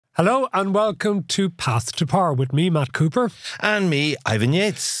Hello and welcome to Path to Power with me, Matt Cooper. And me, Ivan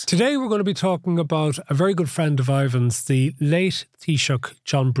Yates. Today we're going to be talking about a very good friend of Ivan's, the late Taoiseach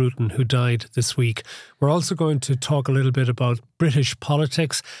John Bruton, who died this week. We're also going to talk a little bit about British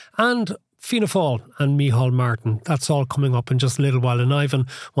politics and Fianna Fáil and Micheál Martin. That's all coming up in just a little while. And Ivan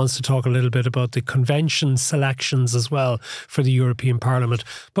wants to talk a little bit about the convention selections as well for the European Parliament.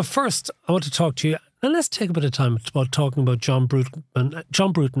 But first, I want to talk to you. And let's take a bit of time about talking about John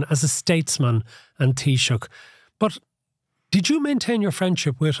Bruton as a statesman and Taoiseach. But did you maintain your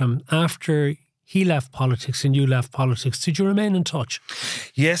friendship with him after he left politics and you left politics? Did you remain in touch?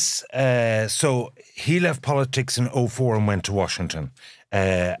 Yes. So he left politics in 2004 and went to Washington.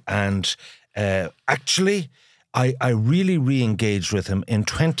 Actually, I really re-engaged with him in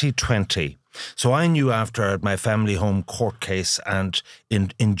 2020. So I knew after I had my family home court case, and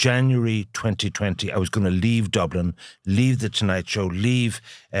in January 2020, I was going to leave Dublin, leave The Tonight Show, leave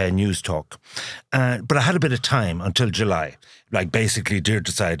News Talk. But I had a bit of time until July. Like basically Dear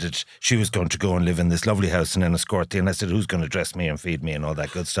decided she was going to go and live in this lovely house in Enniscorthy, and I said, who's going to dress me and feed me and all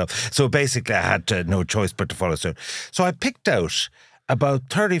that good stuff? So basically I had no choice but to follow suit. So I picked out about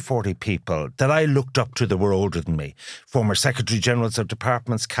 30, 40 people that I looked up to that were older than me. Former Secretary Generals of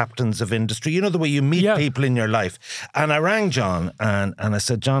departments, captains of industry. You know the way you meet people in your life. And I rang John and I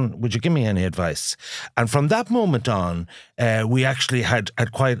said, John, would you give me any advice? And from that moment on, we actually had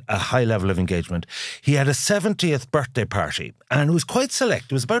quite a high level of engagement. He had a 70th birthday party and it was quite select.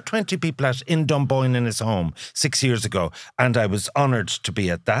 There was about 20 people in Dunboyne in his home 6 years ago. And I was honoured to be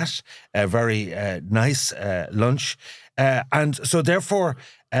at that. A very nice lunch. And so therefore,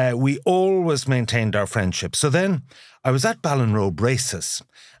 we always maintained our friendship. So then I was at Ballinrobe races,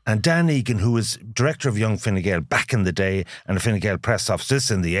 and Dan Egan, who was director of Young Fine Gael back in the day and the Fine Gael press office,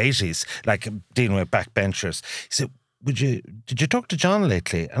 this in the 80s, like dealing with backbenchers, he said, did you talk to John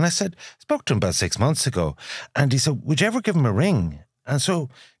lately? And I said, I spoke to him about 6 months ago. And he said, would you ever give him a ring? And so,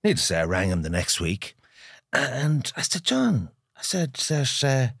 needless to say, I rang him the next week. And I said, John, I said,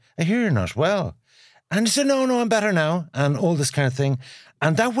 I hear you're not well. And he said, no, I'm better now, and all this kind of thing.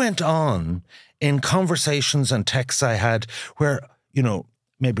 And that went on in conversations and texts I had where, you know,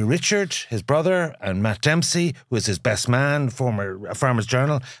 maybe Richard, his brother, and Matt Dempsey, who was his best man, former Farmers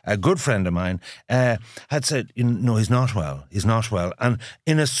Journal, a good friend of mine, had said, no, he's not well. He's not well. And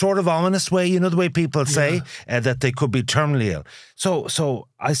in a sort of ominous way, you know, the way people say that they could be terminally ill. So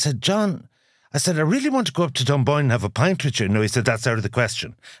I said, John, I said, I really want to go up to Dunboyne and have a pint with you. No, he said, that's out of the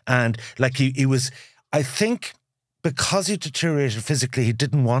question. And like he was... I think because he deteriorated physically, he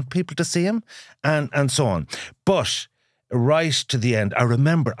didn't want people to see him and so on. But right to the end, I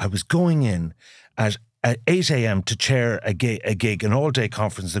remember I was going in at 8 a.m. to chair a gig, an all-day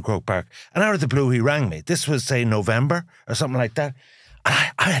conference in Croke Park. And out of the blue, he rang me. This was, say, November or something like that. And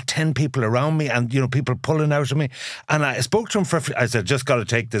I had 10 people around me and, you know, people pulling out of me. And I spoke to him I said, just got to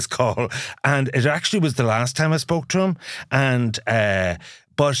take this call. And it actually was the last time I spoke to him. And,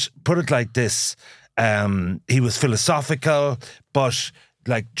 but put it like this, he was philosophical, but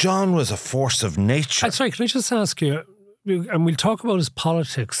like John was a force of nature. Sorry, can I just ask you, and we'll talk about his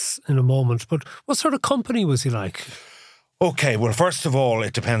politics in a moment, but what sort of company was he like? Okay, well, first of all,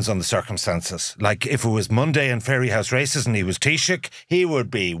 it depends on the circumstances. Like, if it was Monday and Ferryhouse races and he was Taoiseach, he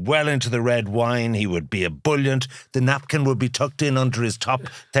would be well into the red wine, he would be ebullient, the napkin would be tucked in under his top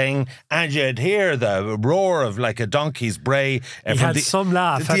thing, and you'd hear the roar of like a donkey's bray. He had some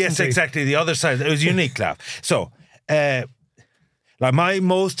laugh, yes, exactly, the other side. It was a unique laugh. So, like my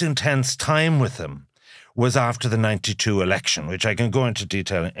most intense time with him was after the 92 election, which I can go into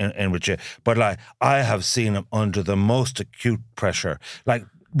detail in with you. But like, I have seen him under the most acute pressure. Like,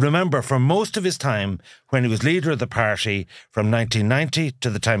 remember, for most of his time, when he was leader of the party, from 1990 to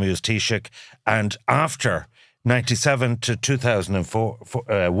the time he was Taoiseach, and after 97 to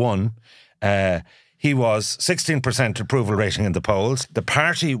 2001, he was 16% approval rating in the polls. The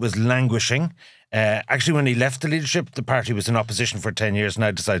party was languishing. Actually, when he left the leadership, the party was in opposition for 10 years and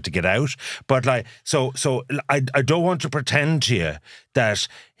I decided to get out. But like, so I don't want to pretend to you that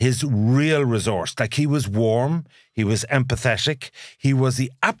his real resource, like he was warm, he was empathetic, he was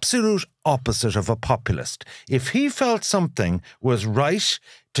the absolute opposite of a populist. If he felt something was right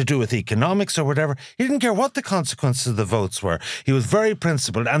to do with economics or whatever, he didn't care what the consequences of the votes were. He was very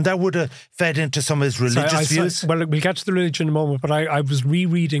principled, and that would have fed into some of his religious views. Well, we'll get to the religion in a moment, but I was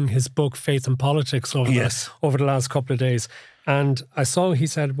rereading his book, Faith and Politics, over the last couple of days. And I saw he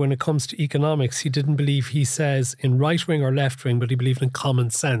said when it comes to economics, he didn't believe, he says, in right-wing or left-wing, but he believed in common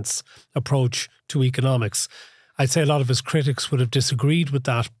sense approach to economics. I'd say a lot of his critics would have disagreed with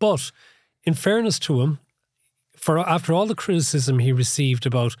that. But in fairness to him, after all the criticism he received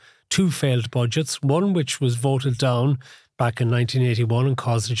about two failed budgets, one which was voted down back in 1981 and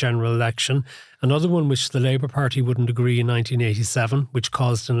caused a general election, another one which the Labour Party wouldn't agree in 1987, which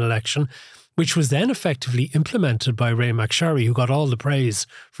caused an election, which was then effectively implemented by Ray McSherry, who got all the praise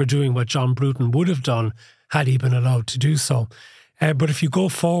for doing what John Bruton would have done had he been allowed to do so. But if you go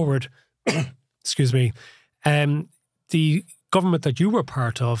forward, excuse me, the government that you were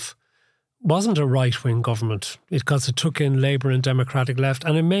part of wasn't a right-wing government because it took in Labour and Democratic left,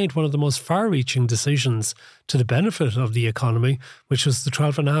 and it made one of the most far-reaching decisions to the benefit of the economy, which was the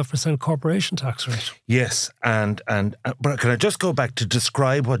 12.5% corporation tax rate. Yes, but can I just go back to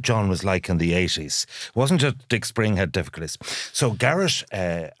describe what John was like in the 80s? It wasn't just Dick Spring had difficulties. So Garrett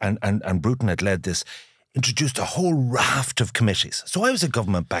and Bruton had led this, introduced a whole raft of committees. So I was a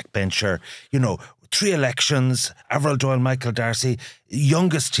government backbencher, 3 elections, Avril Doyle, Michael Darcy,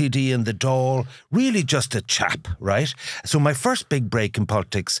 youngest TD in the Dáil, really just a chap, right? So my first big break in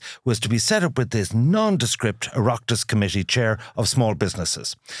politics was to be set up with this nondescript Oireachtas Committee chair of small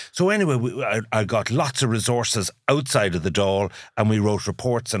businesses. So anyway, I got lots of resources outside of the Dáil, and we wrote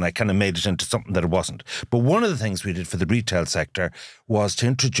reports, and I kind of made it into something that it wasn't. But one of the things we did for the retail sector was to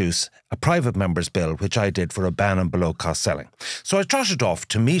introduce a private member's bill, which I did for a ban on below-cost selling. So I trotted off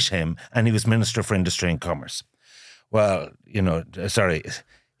to meet him, and he was Minister for Industry and Commerce. Well,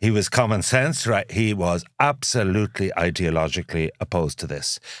 he was common sense, right? He was absolutely ideologically opposed to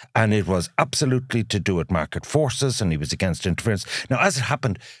this. And it was absolutely to do with market forces, and he was against interference. Now, as it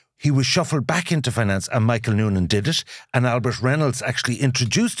happened, he was shuffled back into finance, and Michael Noonan did it, and Albert Reynolds actually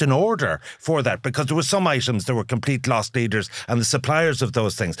introduced an order for that, because there were some items that were complete lost leaders and the suppliers of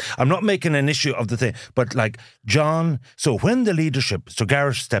those things. I'm not making an issue of the thing, but like John, so when the leadership, so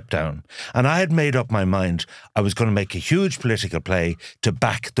Garrett stepped down, and I had made up my mind I was going to make a huge political play to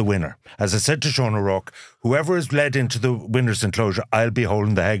back the winner. As I said to Sean O'Rourke, whoever is led into the winner's enclosure, I'll be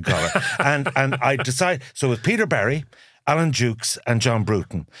holding the head collar. and I decided, so with Peter Barry, Alan Dukes and John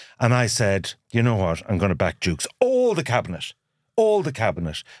Bruton. And I said, you know what, I'm going to back Dukes. All the cabinet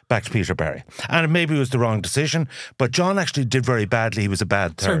backed Peter Barry. And maybe it was the wrong decision, but John actually did very badly. He was a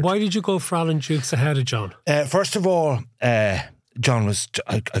bad third. So why did you go for Alan Dukes ahead of John? First of all, John was,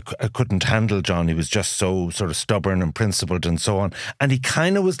 I couldn't handle John. He was just so sort of stubborn and principled and so on. And he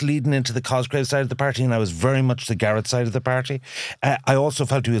kind of was leading into the Cosgrave side of the party, and I was very much the Garrett side of the party. I also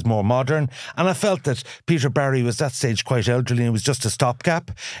felt he was more modern, and I felt that Peter Barry was at that stage quite elderly, and it was just a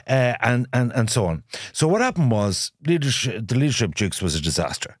stopgap, and so on. So what happened was, the leadership Dukes was a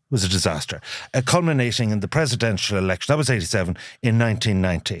disaster. It was a disaster. Culminating in the presidential election, that was 87, in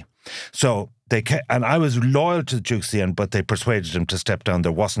 1990. So and I was loyal to the Dukes at the end, but they persuaded him to step down.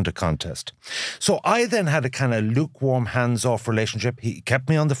 There wasn't a contest. So I then had a kind of lukewarm, hands-off relationship. He kept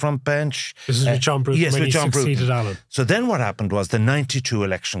me on the front bench. This is with John Bruton, yes, when with he John succeeded Bruton. Alan. So then what happened was the 92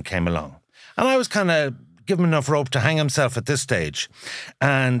 election came along. And I was kind of given enough rope to hang himself at this stage.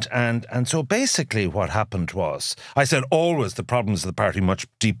 And so basically what happened was, I said always the problems of the party much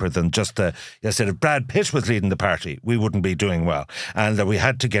deeper than just I said if Brad Pitt was leading the party, we wouldn't be doing well. And that we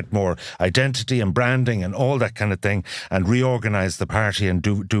had to get more identity and branding and all that kind of thing, and reorganise the party and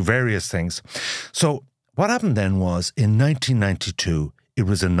do various things. So what happened then was, in 1992, it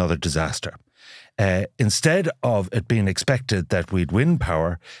was another disaster. Instead of it being expected that we'd win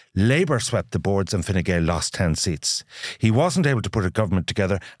power, Labour swept the boards and Fine Gael lost 10 seats. He wasn't able to put a government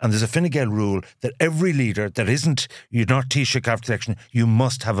together, and there's a Fine Gael rule that every leader that isn't, you're not Taoiseach after the election, you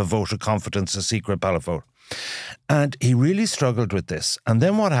must have a vote of confidence, a secret ballot vote. And he really struggled with this. And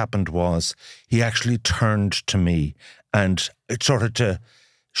then what happened was, he actually turned to me and it started to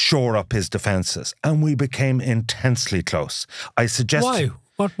shore up his defences, and we became intensely close. I suggested... Why?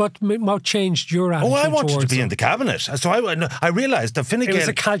 What changed your attitude? Oh, I wanted to be him? in the cabinet. So I realised the Fine Gael... It was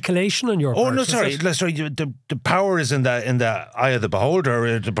a calculation on your part. Oh, no, sorry. The power is in the eye of the beholder.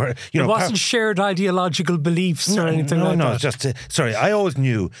 It wasn't shared ideological beliefs or anything like that. No, just... sorry, I always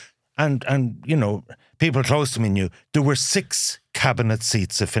knew, and people close to me knew, there were 6 cabinet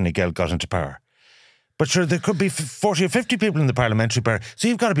seats if Fine Gael got into power. But sure, there could be 40 or 50 people in the parliamentary bar, so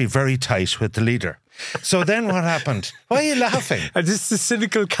you've got to be very tight with the leader. So then what happened? Why are you laughing? This is the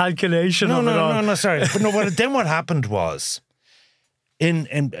cynical calculation of it all. No, sorry. But then what happened was,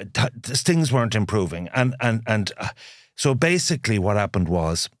 things weren't improving. So basically what happened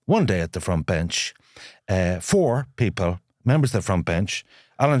was, one day at the front bench, 4 people, members of the front bench,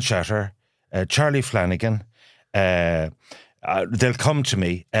 Alan Shatter, Charlie Flanagan, they'll come to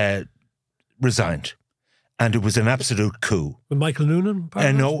me, resigned. and it was an absolute coup. With Michael Noonan?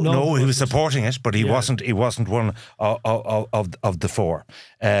 No, he was supporting it, but he wasn't. He wasn't one of the four.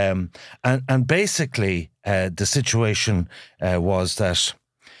 And basically, the situation was that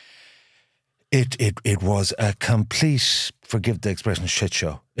it was a complete, forgive the expression, shit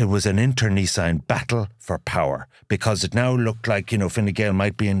show. It was an internecine battle for power, because it now looked like, Fine Gael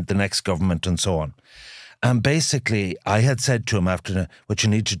might be in the next government and so on. And basically, I had said to him after, what you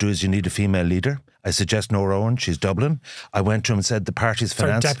need to do is you need a female leader. I suggest Nora Owen, she's Dublin. I went to him and said the party's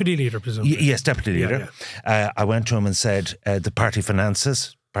finance... Deputy leader, presumably. Yes, deputy leader. Yeah. I went to him and said the party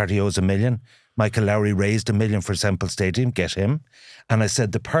finances, party owes $1 million. Michael Lowry raised $1 million for Semple Stadium, get him. And I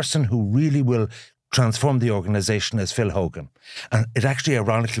said the person who really will transform the organisation is Phil Hogan. And it actually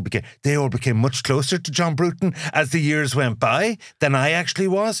ironically they all became much closer to John Bruton as the years went by than I actually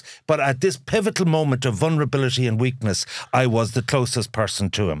was. But at this pivotal moment of vulnerability and weakness, I was the closest person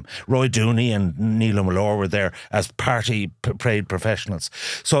to him. Roy Dooney and Neil O'Mallor were there as party paid professionals.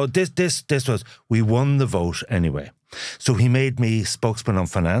 So this was, we won the vote anyway. So he made me spokesman on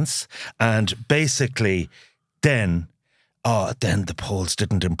finance, and basically then the polls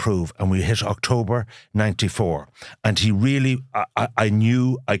didn't improve, and we hit October 94. And he really, I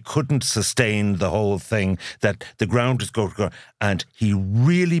knew I couldn't sustain the whole thing, that the ground was going to go. And he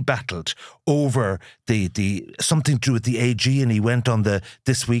really battled over the something to do with the AG, and he went on the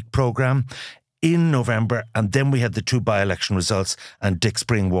This Week programme in November, and then we had the 2 by-election results, and Dick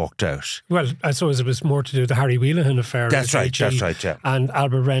Spring walked out. Well, I suppose it was more to do with the Harry Wheelahan affair. That's right, yeah. And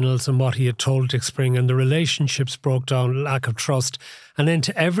Albert Reynolds and what he had told Dick Spring, and the relationships broke down, lack of trust. And then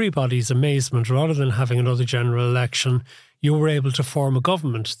to everybody's amazement, rather than having another general election, you were able to form a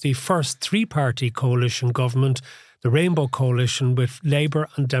government, the first 3-party coalition government, the Rainbow Coalition with Labour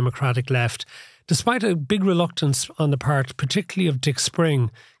and Democratic Left, despite a big reluctance on the part, particularly of Dick Spring,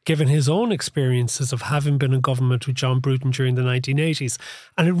 given his own experiences of having been in government with John Bruton during the 1980s.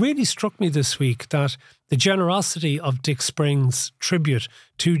 And it really struck me this week that the generosity of Dick Spring's tribute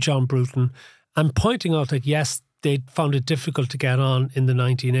to John Bruton, and pointing out that, yes, they found it difficult to get on in the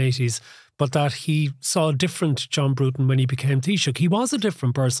 1980s, but that he saw a different John Bruton when he became Taoiseach. He was a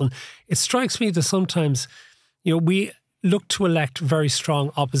different person. It strikes me that sometimes, we look to elect very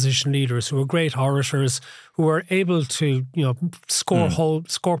strong opposition leaders who are great orators, who are able to,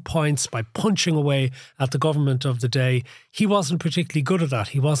 score points by punching away at the government of the day. He wasn't particularly good at that.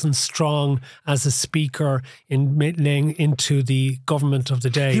 He wasn't strong as a speaker in laying into the government of the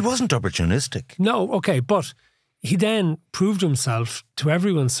day. He wasn't opportunistic. No, okay, but he then proved himself, to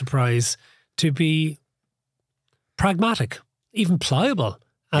everyone's surprise, to be pragmatic, even pliable,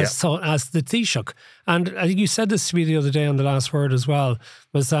 as the Taoiseach. And I think you said this to me the other day on The Last Word as well,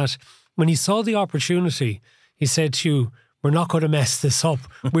 was that when he saw the opportunity, he said to you, we're not going to mess this up.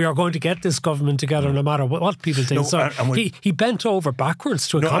 We are going to get this government together no matter what people think. He bent over backwards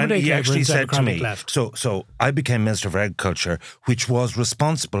to accommodate Labour and Democratic Left. So I became Minister for Agriculture, which was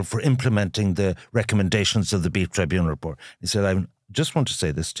responsible for implementing the recommendations of the Beef Tribunal report. He said, I just want to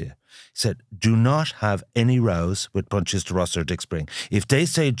say this to you. He said, do not have any rows with Punches to Ross or Dick Spring. If they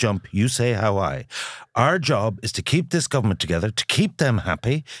say jump, you say how high. Our job is to keep this government together, to keep them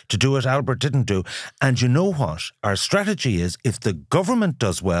happy, to do what Albert didn't do. And you know what? Our strategy is, if the government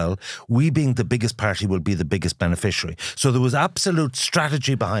does well, we being the biggest party will be the biggest beneficiary. So there was absolute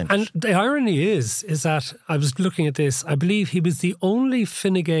strategy behind it. And the irony is that I was looking at this, I believe he was the only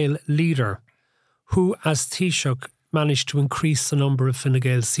Fine Gael leader who, as Taoiseach, managed to increase the number of Fine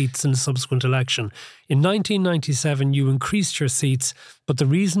Gael seats in the subsequent election. In 1997, you increased your seats, but the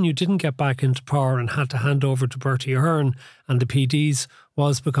reason you didn't get back into power and had to hand over to Bertie Ahern and the PDs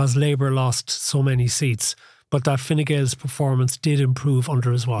was because Labour lost so many seats. But that Fine Gael's performance did improve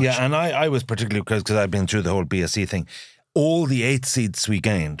under his watch. Yeah, and I was particularly, because I've been through the whole BSE thing, all the 8 seats we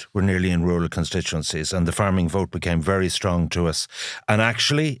gained were nearly in rural constituencies, and the farming vote became very strong to us. And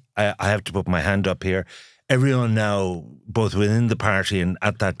actually, I have to put my hand up here, everyone now, both within the party and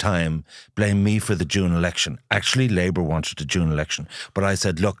at that time, blame me for the June election. Actually, Labour wanted a June election. But I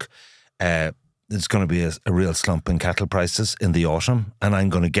said, look, there's going to be a real slump in cattle prices in the autumn, and I'm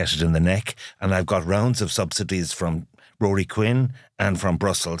going to get it in the neck. And I've got rounds of subsidies from Rory Quinn and from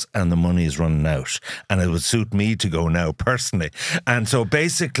Brussels, and the money is running out. And it would suit me to go now personally. And so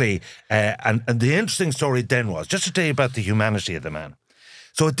basically, and the interesting story then was, just to tell you about the humanity of the man.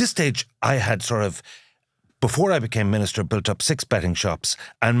 So at this stage, I had sort of before I became minister, built up 6 betting shops,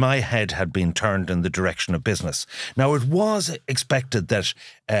 and my head had been turned in the direction of business. Now, it was expected that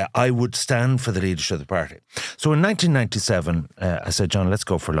I would stand for the leadership of the party. So in 1997, I said, John, let's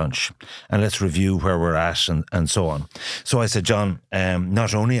go for lunch and let's review where we're at and so on. So I said, John,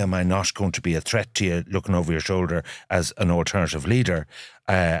 not only am I not going to be a threat to you looking over your shoulder as an alternative leader,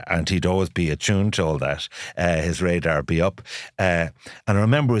 and he'd always be attuned to all that, his radar be up. And I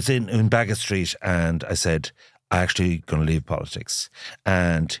remember it was in Baggot Street, and I said, I'm actually going to leave politics.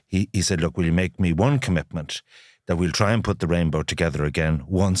 And he said, look, will you make me one commitment that we'll try and put the rainbow together again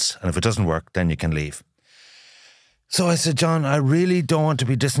once, and if it doesn't work, then you can leave. So I said, John, I really don't want to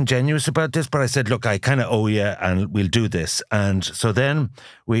be disingenuous about this, but I said, look, I kind of owe you and we'll do this. And so then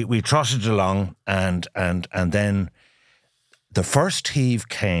we trotted along and then the first heave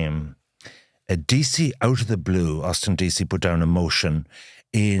came. A DC out of the blue, Austin DC put down a motion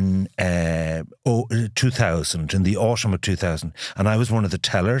in 2000, in the autumn of 2000. And I was one of the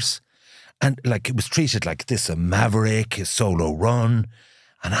tellers. And like it was treated like this, a maverick, a solo run.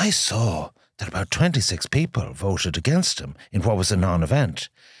 And I saw that about 26 people voted against him in what was a non-event.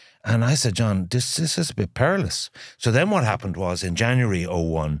 And I said, John, this is a bit perilous. So then what happened was in January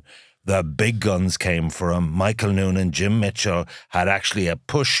 2001, the big guns came for him. Michael Noonan, Jim Mitchell had actually a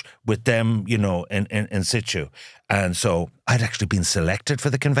push with them, you know, in situ. And so I'd actually been selected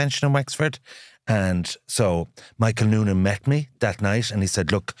for the convention in Wexford. And so Michael Noonan met me that night and he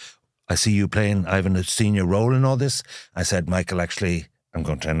said, look, I see you playing, I have a senior role in all this. I said, Michael, actually, I'm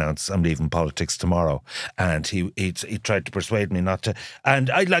going to announce I'm leaving politics tomorrow. And he tried to persuade me not to. And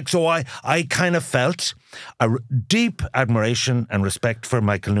I kind of felt a deep admiration and respect for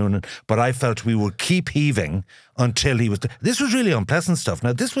Michael Noonan, but I felt we would keep heaving until he was... This was really unpleasant stuff.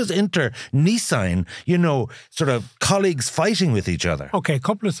 Now, this was inter-Nissan, you know, sort of colleagues fighting with each other. Okay, a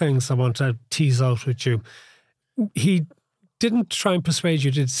couple of things I want to tease out with you. He didn't try and persuade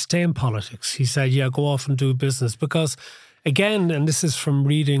you to stay in politics. He said, yeah, go off and do business because... Again, and this is from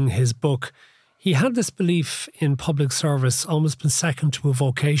reading his book, he had this belief in public service almost been second to a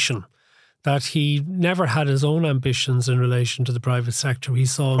vocation, that he never had his own ambitions in relation to the private sector. He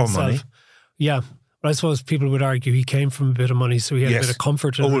saw himself... money. Yeah. But I suppose people would argue he came from a bit of money, so he had a bit of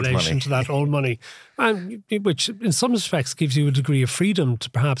comfort in relation to that old money, and which in some respects gives you a degree of freedom to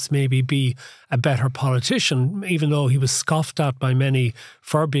perhaps maybe be a better politician, even though he was scoffed at by many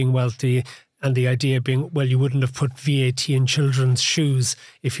for being wealthy. And the idea being, well, you wouldn't have put VAT in children's shoes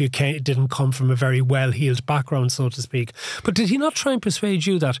if you didn't come from a very well-heeled background, so to speak. But did he not try and persuade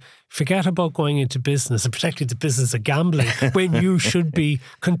you that forget about going into business, and particularly the business of gambling, when you should be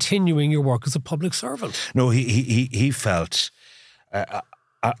continuing your work as a public servant? No, he felt...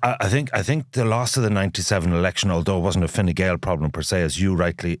 I think the loss of the 97 election, although it wasn't a Fine Gael problem per se, as you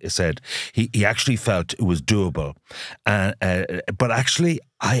rightly said, he actually felt it was doable. But actually,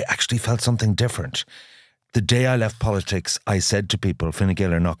 I actually felt something different. The day I left politics, I said to people, Fine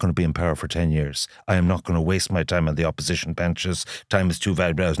Gael are not going to be in power for 10 years. I am not going to waste my time on the opposition benches. Time is too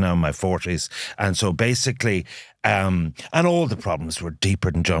valuable. I was now in my 40s. And so basically, and all the problems were deeper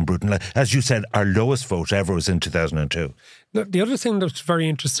than John Bruton. As you said, our lowest vote ever was in 2002. The other thing that's very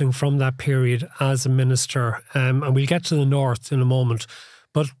interesting from that period as a minister, and we'll get to the North in a moment,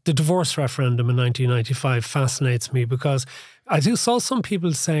 but the divorce referendum in 1995 fascinates me because I saw some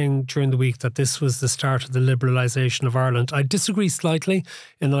people saying during the week that this was the start of the liberalisation of Ireland. I disagree slightly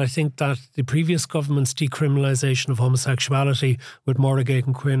in that I think that the previous government's decriminalisation of homosexuality with Maura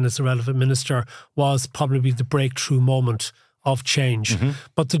Gagan-Quinn as the relevant minister was probably the breakthrough moment of change. Mm-hmm.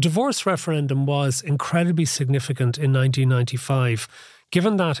 But the divorce referendum was incredibly significant in 1995,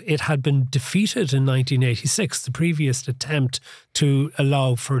 given that it had been defeated in 1986, the previous attempt to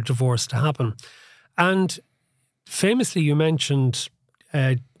allow for a divorce to happen. And famously, you mentioned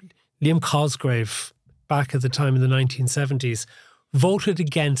Liam Cosgrave back at the time in the 1970s voted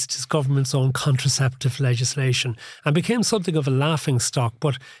against his government's own contraceptive legislation and became something of a laughingstock,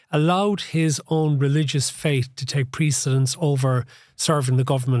 but allowed his own religious faith to take precedence over serving the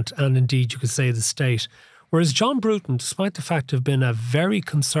government and indeed you could say the state. Whereas John Bruton, despite the fact of being a very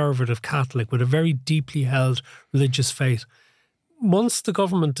conservative Catholic with a very deeply held religious faith, once the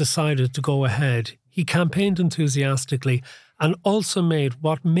government decided to go ahead, he campaigned enthusiastically and also made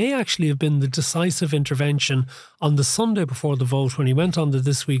what may actually have been the decisive intervention on the Sunday before the vote when he went on the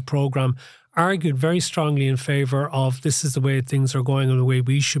This Week programme, argued very strongly in favour of this is the way things are going and the way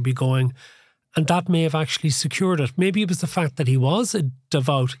we should be going. And that may have actually secured it. Maybe it was the fact that he was a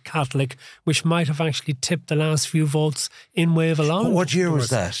devout Catholic, which might have actually tipped the last few votes in way of allowing. What year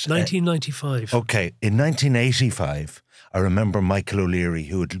was that? 1995. Okay, in 1985, I remember Michael O'Leary,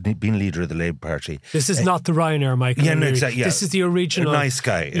 who had been leader of the Labour Party. This is not the Ryanair Michael O'Leary. No, exactly. Yeah. This is the original. A nice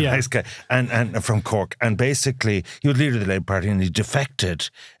guy, and from Cork. And basically, he was leader of the Labour Party, and he defected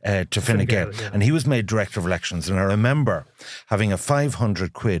to Fine Gael. Yeah. And he was made director of elections. And I remember having a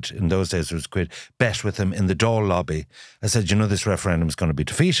 500 quid, in those days it was quid, bet with him in the Dáil lobby. I said, this referendum is going to be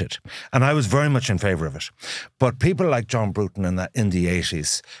defeated. And I was very much in favour of it. But people like John Bruton in the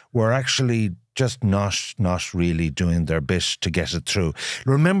 80s were actually just not really doing their bit to get it through.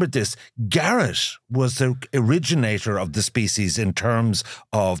 Remember this, Garrett was the originator of the species in terms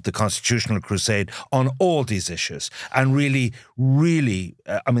of the constitutional crusade on all these issues. And really,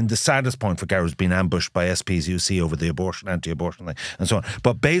 the saddest point for Garrett was being ambushed by SPUC over the abortion, anti-abortion thing and so on.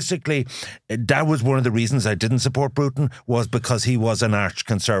 But basically, that was one of the reasons I didn't support Bruton, was because he was an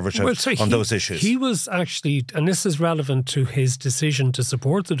arch-conservative on those issues. He was actually, and this is relevant to his decision to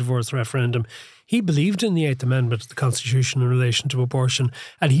support the divorce referendum, he believed in the Eighth Amendment of the Constitution in relation to abortion,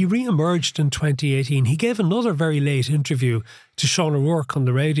 and he re-emerged in 2018. He gave another very late interview to Sean O'Rourke on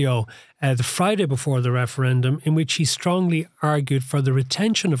the radio the Friday before the referendum, in which he strongly argued for the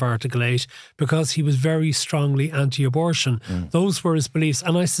retention of Article 8 because he was very strongly anti-abortion. Those were his beliefs.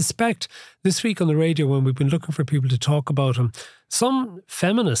 And I suspect this week on the radio, when we've been looking for people to talk about him, some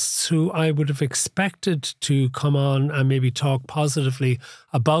feminists who I would have expected to come on and maybe talk positively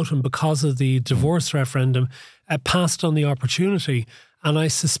about him because of the divorce referendum passed on the opportunity. And I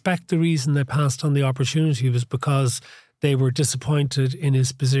suspect the reason they passed on the opportunity was because they were disappointed in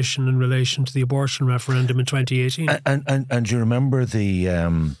his position in relation to the abortion referendum in 2018. And you remember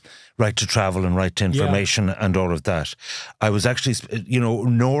the right to travel and right to information and all of that. I was actually,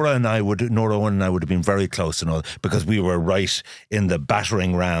 Nora Owen and I would have been very close and all, because we were right in the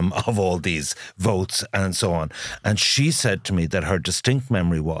battering ram of all these votes and so on. And she said to me that her distinct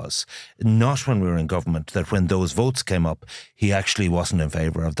memory was, not when we were in government, that when those votes came up, he actually wasn't in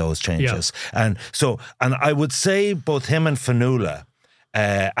favour of those changes. Yeah. And I would say both him and Fionnuala,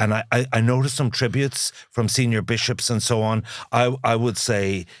 and I noticed some tributes from senior bishops and so on. I would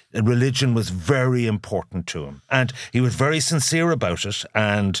say religion was very important to him, and he was very sincere about it.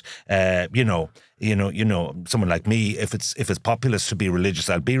 And someone like me, if it's populist to be religious,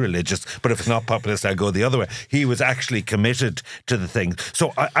 I'll be religious. But if it's not populist, I'll go the other way. He was actually committed to the thing.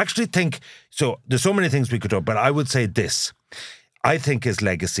 So I actually think, there's so many things we could do, but I would say this. I think his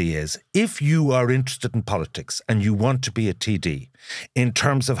legacy is, if you are interested in politics and you want to be a TD, in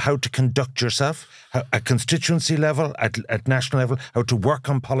terms of how to conduct yourself at constituency level, at national level, how to work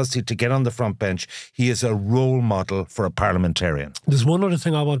on policy to get on the front bench, he is a role model for a parliamentarian. There's one other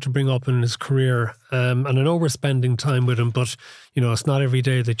thing I want to bring up in his career, and I know we're spending time with him, but it's not every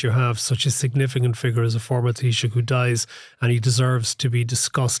day that you have such a significant figure as a former Taoiseach who dies, and he deserves to be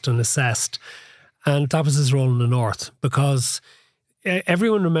discussed and assessed. And that was his role in the North, because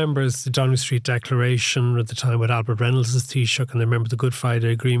everyone remembers the Downing Street Declaration at the time with Albert Reynolds as Taoiseach, and they remember the Good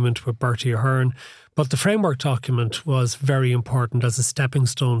Friday Agreement with Bertie Ahern. But the framework document was very important as a stepping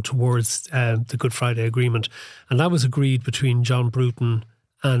stone towards the Good Friday Agreement. And that was agreed between John Bruton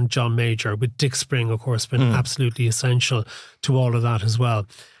and John Major, with Dick Spring, of course, being absolutely essential to all of that as well.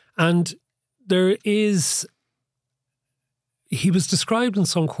 And he was described in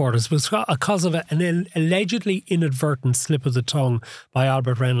some quarters because of an allegedly inadvertent slip of the tongue by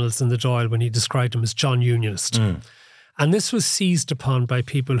Albert Reynolds in the Dáil when he described him as John Unionist. And this was seized upon by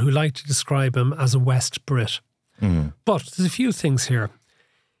people who like to describe him as a West Brit. But there's a few things here.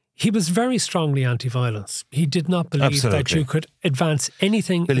 He was very strongly anti-violence. He did not believe that you could advance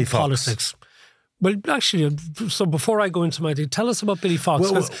anything in politics. Well, actually, so before I go into my tell us about Billy Fox,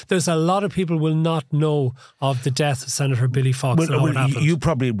 because there's a lot of people will not know of the death of Senator Billy Fox. You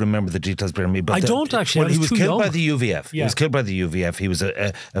probably remember the details better than me. But I don't actually. Well, he was killed young. by the UVF. Yeah. He was killed by the UVF. He was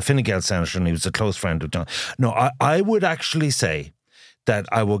a Fine Gael senator, and he was a close friend of John. No, I would actually say that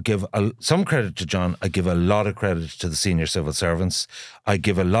I will give some credit to John. I give a lot of credit to the senior civil servants. I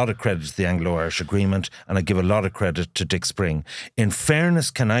give a lot of credit to the Anglo-Irish Agreement, and I give a lot of credit to Dick Spring. In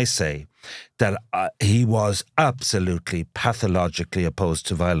fairness, can I say that he was absolutely pathologically opposed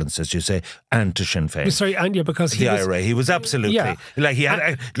to violence, as you say, and to Sinn Féin. Sorry, and because the IRA, he was absolutely he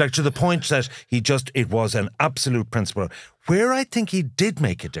had to the point that it was an absolute principle. Where I think he did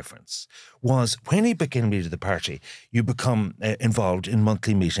make a difference was when he became leader of the party. You become involved in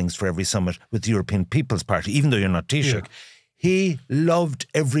monthly meetings for every summit with the European People's Party, even though you're not Taoiseach. He loved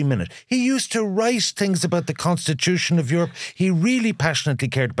every minute. He used to write things about the Constitution of Europe. He really passionately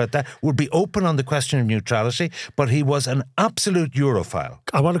cared about that. Would be open on the question of neutrality, but he was an absolute Europhile.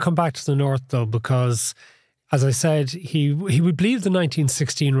 I want to come back to the North, though, because As I said, he would believe the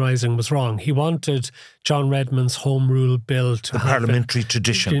 1916 Rising was wrong. He wanted John Redmond's Home Rule Bill to have parliamentary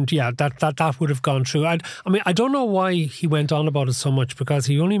tradition. Yeah, that would have gone through. I mean, I don't know why he went on about it so much, because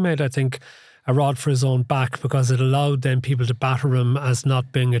he only made, I think, a rod for his own back, because it allowed then people to batter him as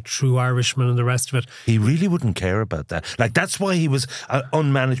not being a true Irishman and the rest of it. He really wouldn't care about that. Like, that's why he was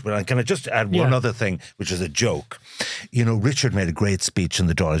unmanageable. And can I just add one other thing, which is a joke? You know, Richard made a great speech in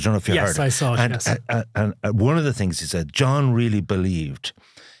the Dáil. I don't know if you heard it. Yes, I saw it, yes. And one of the things he said, John really believed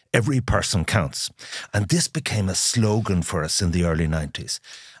every person counts. And this became a slogan for us in the early 90s.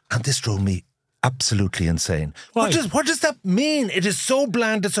 And this drove me absolutely insane. What does that mean? It is so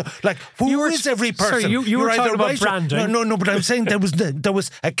bland. It's so, like, who is every person? Sorry, you were talking about branding. No, but I'm saying there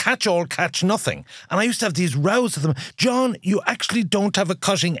was a catch-all, catch-nothing. And I used to have these rows with them. John, you actually don't have a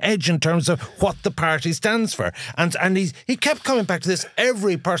cutting edge in terms of what the party stands for. And he kept coming back to this,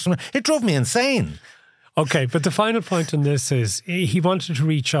 every person. It drove me insane. Okay, but the final point on this is he wanted to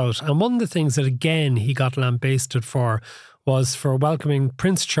reach out. And one of the things that, again, he got lambasted for was for welcoming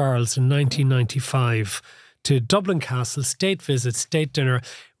Prince Charles in 1995 to Dublin Castle, state visit, state dinner.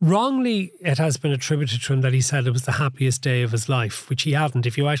 Wrongly, it has been attributed to him that he said it was the happiest day of his life, which he hadn't.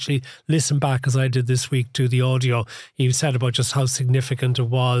 If you actually listen back, as I did this week, to the audio, he said about just how significant it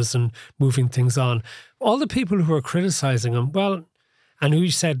was and moving things on. All the people who were criticising him, well, and who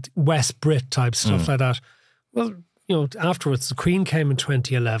said West Brit type stuff like that, well, you know, afterwards, the Queen came in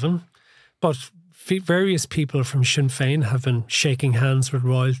 2011, but various people from Sinn Féin have been shaking hands with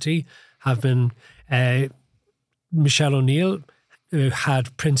royalty, have been... Michelle O'Neill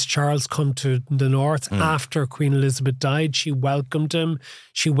had Prince Charles come to the north after Queen Elizabeth died. She welcomed him.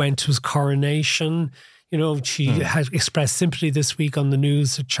 She went to his coronation. You know, she had expressed sympathy this week on the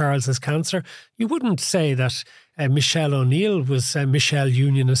news that Charles has cancer. You wouldn't say that Michelle O'Neill was Michelle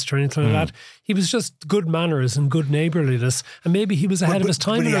Unionist or anything like that. He was just good manners and good neighbourliness, and maybe he was ahead of his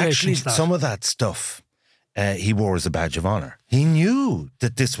time in relation to that. Some of that stuff he wore as a badge of honour. He knew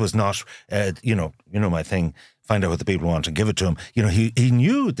that this was not, you know my thing, find out what the people want and give it to him. You know, he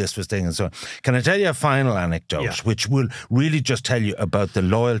knew this was thing and so on. Can I tell you a final anecdote, which will really just tell you about the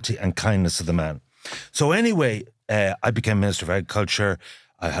loyalty and kindness of the man? So anyway, I became Minister of Agriculture.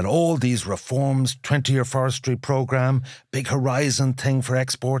 I had all these reforms, 20-year forestry programme, big horizon thing for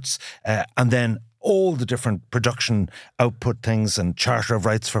exports, and then all the different production output things and charter of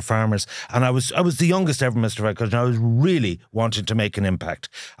rights for farmers. And I was the youngest ever Minister of Agriculture, and I was really wanting to make an impact.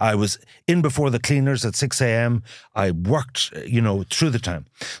 I was in before the cleaners at 6 a.m. I worked, through the time.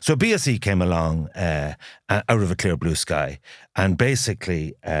 So BSE came along out of a clear blue sky, and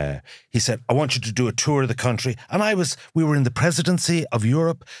basically he said, I want you to do a tour of the country. And we were in the presidency of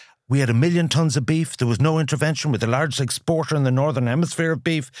Europe. We had 1 million tons of beef. There was no intervention. With the largest exporter in the Northern Hemisphere of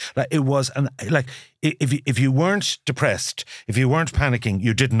beef. If you weren't depressed, if you weren't panicking,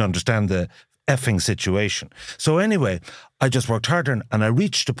 you didn't understand the effing situation. So anyway, I just worked harder, and I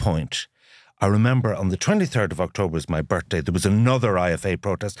reached a point. I remember on the 23rd of October was my birthday. There was another IFA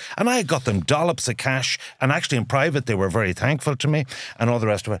protest, and I got them dollops of cash. And actually in private, they were very thankful to me and all the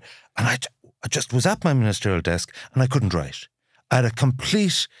rest of it. And I just was at my ministerial desk, and I couldn't write. I had a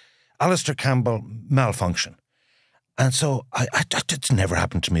complete Alistair Campbell malfunction. And so it's never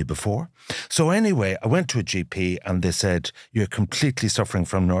happened to me before. So anyway, I went to a GP, and they said, you're completely suffering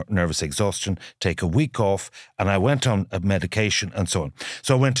from nervous exhaustion, take a week off. And I went on a medication and so on.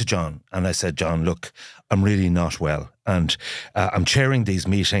 So I went to John, and I said, John, look, I'm really not well. And I'm chairing these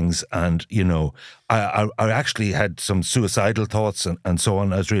meetings, and, I actually had some suicidal thoughts and so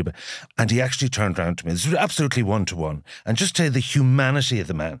on. I was really bad. And he actually turned around to me. This was absolutely one-to-one. And just tell you the humanity of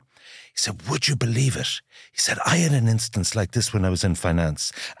the man. He said, would you believe it? He said, I had an instance like this when I was in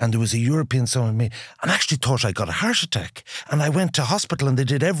finance, and there was a European someone me, and I actually thought I got a heart attack. And I went to hospital, and they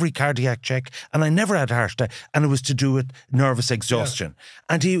did every cardiac check, and I never had a heart attack, and it was to do with nervous exhaustion.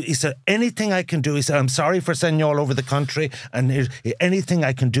 Yeah. And he said, anything I can do, he said, I'm sorry for sending you all over the country, and anything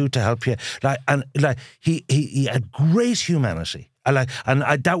I can do to help you. He had great humanity.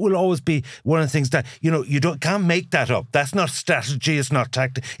 That will always be one of the things that, you can't make that up. That's not strategy, it's not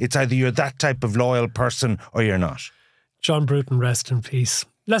tactic. It's either you're that type of loyal person or you're not. John Bruton, rest in peace.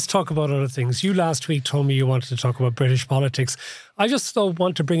 Let's talk about other things. You last week told me you wanted to talk about British politics. I just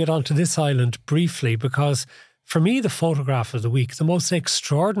want to bring it onto this island briefly, because for me, the photograph of the week, the most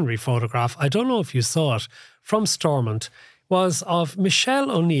extraordinary photograph, I don't know if you saw it, from Stormont, was of Michelle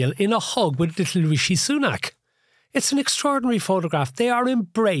O'Neill in a hug with little Rishi Sunak. It's an extraordinary photograph. They are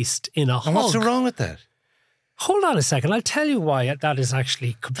embraced in a hug. And what's wrong with that? Hold on a second. I'll tell you why that is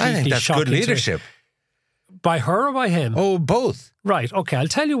actually completely shocking. I think that's good leadership. By her or by him? Oh, both. Right, okay, I'll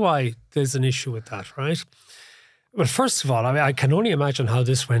tell you why there's an issue with that, right? Well, first of all, I mean, I can only imagine how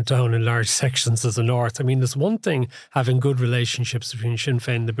this went down in large sections of the North. I mean, there's one thing having good relationships between Sinn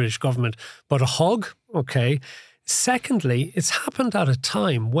Féin and the British government, but a hug, okay. Secondly, it's happened at a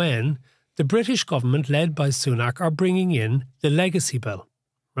time when the British government, led by Sunak, are bringing in the legacy bill,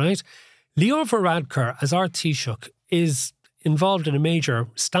 right? Leo Varadkar, as our Taoiseach, is involved in a major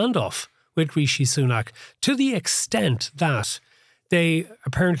standoff with Rishi Sunak to the extent that they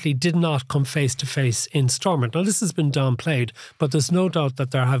apparently did not come face to face in Stormont. Now, this has been downplayed, but there's no doubt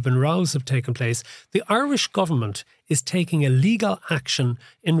that there have been rows have taken place. The Irish government is taking a legal action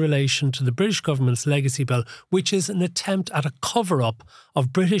in relation to the British government's legacy bill, which is an attempt at a cover-up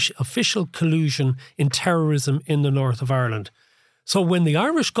of British official collusion in terrorism in the north of Ireland. So when the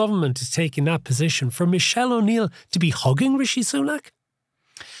Irish government is taking that position, for Michelle O'Neill to be hugging Rishi Sunak?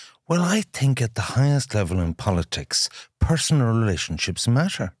 Well, I think at the highest level in politics, personal relationships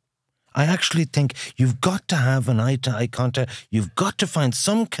matter. I actually think you've got to have an eye-to-eye contact. You've got to find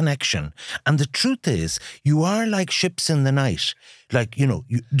some connection. And the truth is, you are like ships in the night. Like, you know...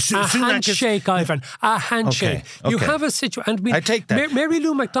 A handshake, Ivan. A handshake. Okay. You have a situation... I take that. Mary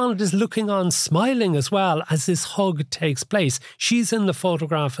Lou MacDonald is looking on, smiling as well as this hug takes place. She's in the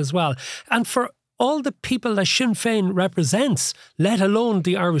photograph as well. And for all the people that Sinn Féin represents, let alone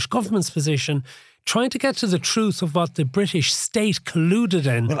the Irish government's position, trying to get to the truth of what the British state colluded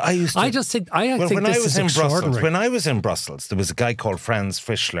in. Well, I think this is extraordinary. When I was in Brussels, there was a guy called Franz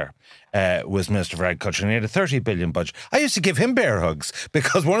Fischler, was Minister for Agriculture, and he had a 30 billion budget. I used to give him bear hugs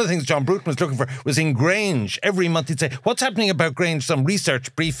because one of the things John Bruton was looking for was in Grange. Every month he'd say, what's happening about Grange? Some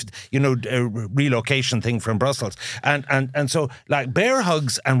research brief, relocation thing from Brussels. And so, like, bear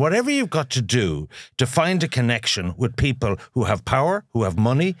hugs and whatever you've got to do to find a connection with people who have power, who have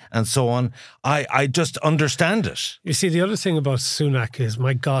money, and so on, I just understand it. You see, the other thing about Sunak is,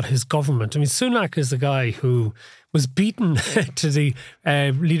 my God, his government. I mean, Sunak is the guy who was beaten to the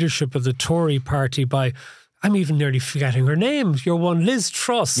leadership of the Tory party by, I'm even nearly forgetting her name, your one, Liz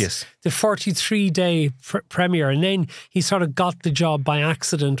Truss. Yes. The 43-day premier. And then he sort of got the job by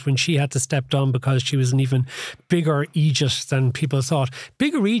accident when she had to step down because she was an even bigger Egypt than people thought.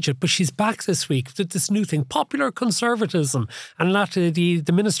 Bigger Egypt, but she's back this week with this new thing, popular conservatism. And that the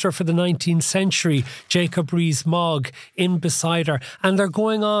Minister for the 19th Century, Jacob Rees-Mogg, in beside her. And they're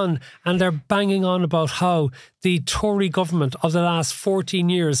going on and they're banging on about how the Tory government of the last 14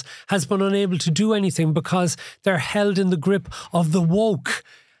 years has been unable to do anything because they're held in the grip of the woke.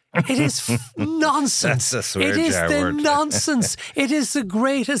 It is nonsense. That's a swear it is jar the word. nonsense. It is the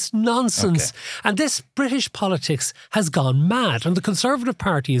greatest nonsense. Okay. And this British politics has gone mad, and the Conservative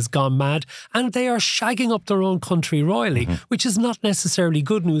Party has gone mad, and they are shagging up their own country royally, which is not necessarily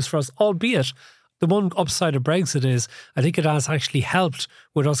good news for us, albeit the one upside of Brexit is I think it has actually helped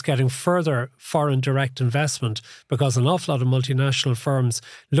with us getting further foreign direct investment, because an awful lot of multinational firms,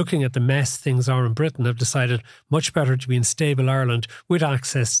 looking at the mess things are in Britain, have decided much better to be in stable Ireland with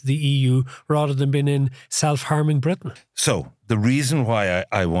access to the EU rather than being in self-harming Britain. So the reason why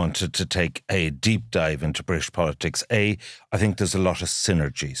I wanted to take a deep dive into British politics, I think there's a lot of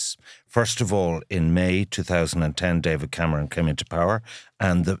synergies. First of all, in May 2010, David Cameron came into power,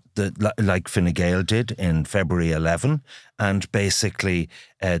 and like Fine Gael did in February 11, and basically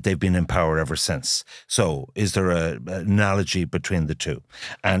they've been in power ever since. So is there an analogy between the two?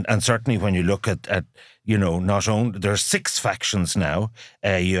 And certainly when you look at not only, there are 6 factions now.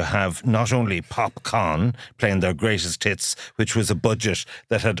 You have not only Popcon playing their greatest hits, which was a budget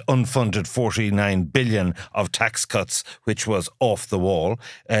that had unfunded 49 billion of tax cuts, which was off the wall.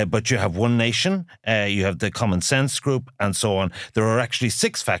 But you have One Nation, you have the Common Sense Group, and so on. There are actually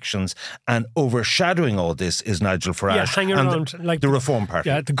 6 factions, and overshadowing all this is Nigel Farage hanging around like the Reform Party.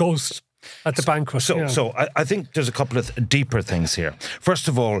 Yeah, the ghost at the banquet. So I think there's a couple of deeper things here. First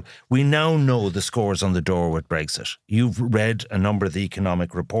of all, we now know the scores on the door with Brexit. You've read a number of the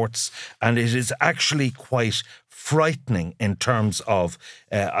economic reports, and it is actually quite frightening in terms of,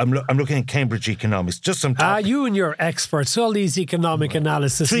 I'm looking at Cambridge Economics, just some topics. You and your experts, all these economic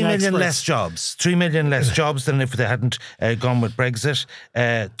analysis 3 million experts. less jobs. 3 million less jobs than if they hadn't gone with Brexit.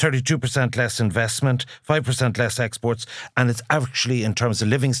 32% less investment, 5% less exports, and it's actually, in terms of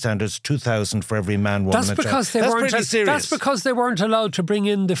living standards, 2,000 for every man, woman, and child. That's because they weren't allowed to bring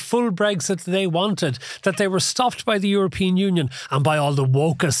in the full Brexit they wanted, that they were stopped by the European Union and by all the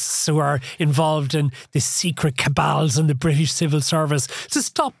wokeists who are involved in the secret cabals in the British civil service to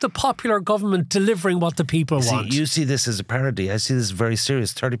stop the popular government delivering what the people want. You see this as a parody. I see this as very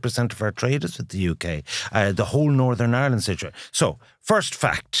serious. 30% of our trade is with the UK. The whole Northern Ireland situation. So, first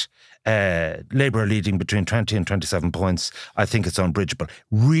fact, Labour are leading between 20 and 27 points. I think it's unbridgeable.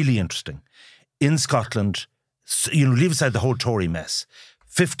 Really interesting. In Scotland, leave aside the whole Tory mess,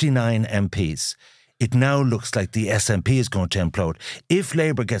 59 MPs. It now looks like the SNP is going to implode. If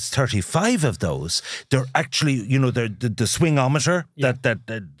Labour gets 35 of those, they're actually, the swingometer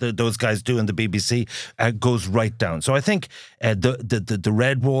that those guys do in the BBC goes right down. So I think the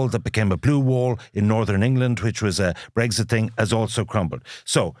red wall that became a blue wall in Northern England, which was a Brexit thing, has also crumbled.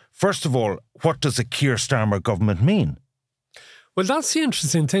 So, first of all, what does a Keir Starmer government mean? Well, that's the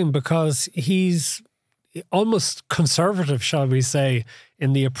interesting thing, because he's almost conservative, shall we say,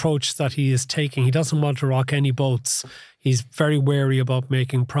 in the approach that he is taking. He doesn't want to rock any boats. He's very wary about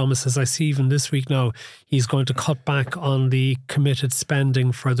making promises. I see even this week now he's going to cut back on the committed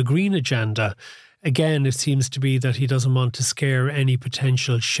spending for the green agenda. Again, it seems to be that he doesn't want to scare any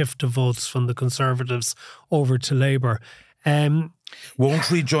potential shift of votes from the Conservatives over to Labour. Won't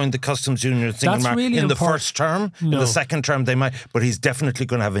rejoin the customs union really in the first term. No. In the second term they might, but he's definitely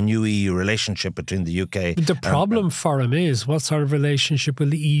going to have a new EU relationship between the UK. The problem for him is, what sort of relationship will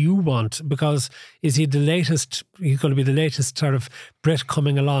the EU want? Because he's going to be the latest sort of Brit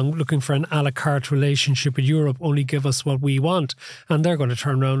coming along looking for an a la carte relationship with Europe, only give us what we want. And they're going to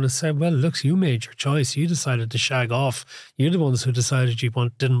turn around and say, well, look, you made your choice. You decided to shag off. You're the ones who decided you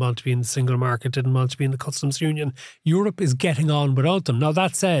didn't want to be in the single market, didn't want to be in the customs union. Europe is getting on without them. Now,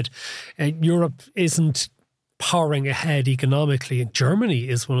 that said, Europe isn't powering ahead economically. Germany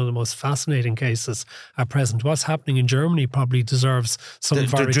is one of the most fascinating cases at present. What's happening in Germany probably deserves some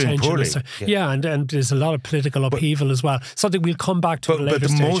of our attention. And there's a lot of political upheaval as well. Something we'll come back to at a later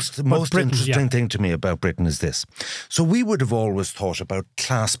stage. The most interesting thing to me about Britain is this. So we would have always thought about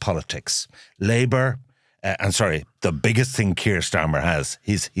class politics. Labour, the biggest thing Keir Starmer has,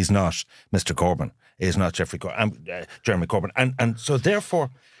 he's not Mr. Corbyn. Is not Jeremy Corbyn. And so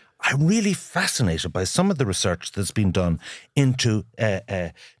therefore, I'm really fascinated by some of the research that's been done into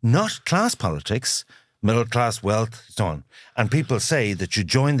not class politics, middle class, wealth, so on. And people say that you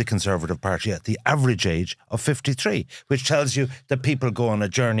join the Conservative Party at the average age of 53, which tells you that people go on a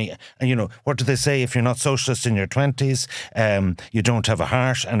journey. And, what do they say? If you're not socialist in your 20s, you don't have a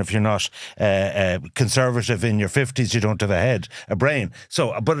heart. And if you're not conservative in your 50s, you don't have a brain.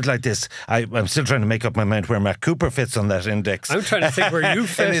 So I put it like this. I'm still trying to make up my mind where Matt Cooper fits on that index. I'm trying to think where you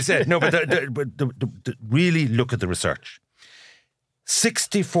fit. No, but really look at the research.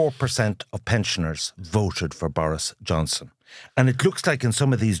 64% of pensioners voted for Boris Johnson. And it looks like in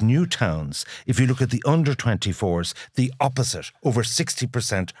some of these new towns, if you look at the under 24s, the opposite, over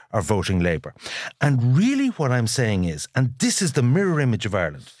 60% are voting Labour. And really what I'm saying is, and this is the mirror image of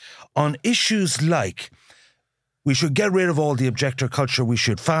Ireland, on issues like we should get rid of all the objector culture. We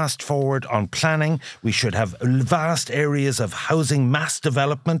should fast forward on planning. We should have vast areas of housing mass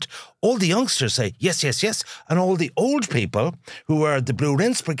development. All the youngsters say, yes, yes, yes. And all the old people who are the Blue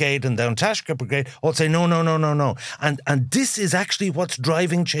Rinse Brigade and the Untashka Brigade all say, no, no, no, no, no. And this is actually what's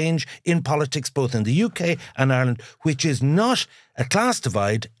driving change in politics, both in the UK and Ireland, which is not a class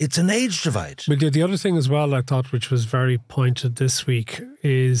divide, it's an age divide. But the other thing as well, I thought, which was very pointed this week,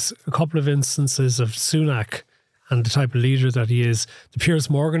 is a couple of instances of Sunak and the type of leader that he is. The Piers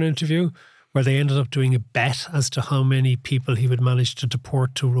Morgan interview, where they ended up doing a bet as to how many people he would manage to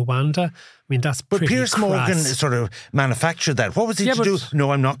deport to Rwanda. I mean, that's pretty Piers crass. Morgan sort of manufactured that. What was he to do?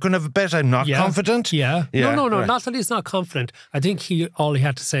 No, I'm not going to have a bet. I'm not confident. No, right. Not that he's not confident. I think all he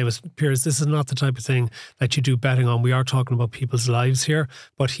had to say was, Piers, this is not the type of thing that you do betting on. We are talking about people's lives here.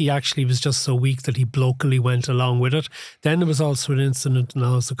 But he actually was just so weak that he blokily went along with it. Then there was also an incident in the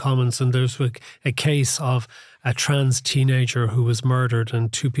House of Commons, and there's a case of a trans teenager who was murdered,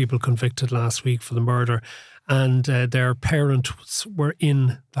 and 2 people convicted last week for the murder. And their parents were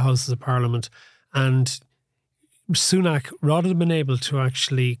in the Houses of Parliament. And Sunak, rather than being able to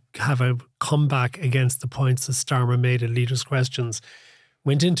actually have a comeback against the points that Starmer made at Leaders' Questions,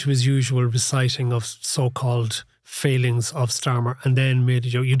 went into his usual reciting of so-called failings of Starmer, and then made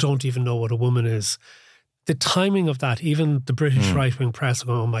it, you don't even know what a woman is. The timing of that, even the British right-wing press are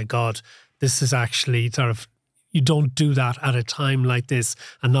going, oh my God, this is actually sort of, you don't do that at a time like this,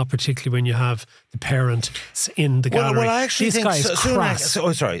 and not particularly when you have the parent in the gallery. Well, I actually think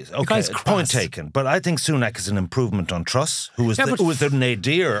Sunak. Point taken. But I think Sunak is an improvement on Truss, who was the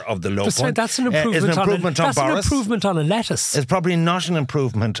nadir of the low point. That's an improvement, on Boris. An improvement on a lettuce. It's probably not an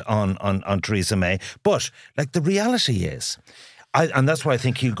improvement on Theresa May. But like the reality is, and that's why I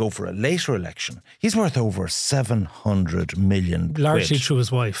think he'll go for a later election. He's worth over 700 million. Largely through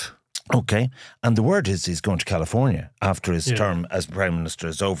his wife. Okay, and the word is he's going to California after his term as Prime Minister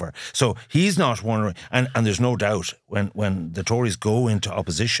is over. So he's not wondering, and there's no doubt when the Tories go into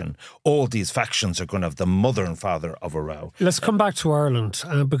opposition, all these factions are going to have the mother and father of a row. Let's come back to Ireland,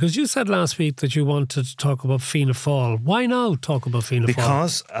 because you said last week that you wanted to talk about Fianna Fáil. Why now talk about Fianna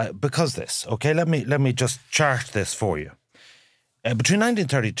Fáil? Because this, okay, let me just chart this for you. Between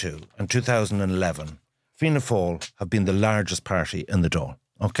 1932 and 2011, Fianna Fáil have been the largest party in the Dáil.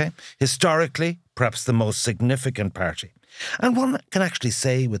 Okay, historically, perhaps the most significant party. And one can actually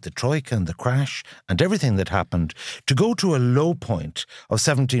say with the Troika and the crash and everything that happened, to go to a low point of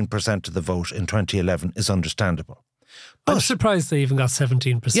 17% of the vote in 2011 is understandable. But I'm surprised they even got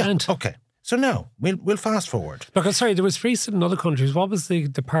 17%. Yeah, okay. So now, we'll fast forward. Because, sorry, there was recent in other countries. What was the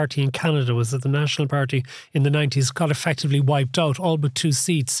party in Canada? Was it the National Party in the 90s got effectively wiped out, all but 2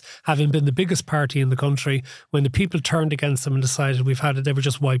 seats, having been the biggest party in the country. When the people turned against them and decided we've had it, they were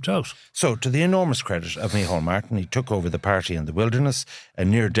just wiped out. So, to the enormous credit of Micheál Martin, he took over the party in the wilderness, a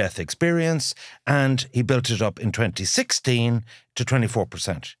near-death experience, and he built it up in 2016 to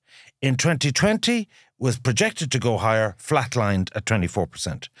 24%. In 2020, was projected to go higher, flatlined at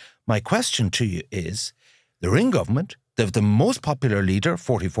 24%. My question to you is, they're in government, they have the most popular leader,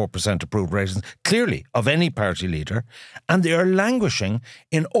 44% approval ratings, clearly of any party leader, and they are languishing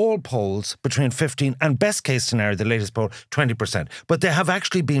in all polls between 15 and best case scenario, the latest poll, 20%. But they have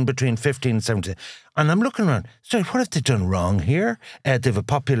actually been between 15 and 17. And I'm looking around, sorry, what have they done wrong here? They have a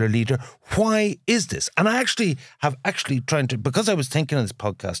popular leader. Why is this? And I have trying to, because I was thinking of this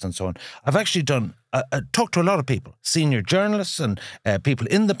podcast and so on, I've actually talked to a lot of people, senior journalists and people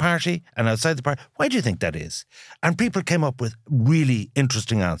in the party and outside the party. Why do you think that is? And people came up with really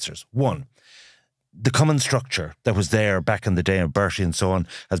interesting answers. One, the common structure that was there back in the day of Bertie and so on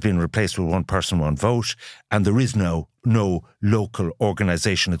has been replaced with one person, one vote, and there is no local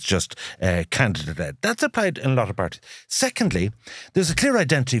organisation. It's just candidate-led. That's applied in a lot of parties. Secondly, there's a clear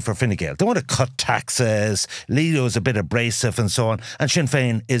identity for Fine Gael. They want to cut taxes, Lido is a bit abrasive and so on, and Sinn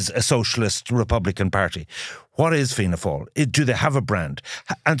Féin is a socialist Republican party. What is Fianna Fáil? Do they have a brand?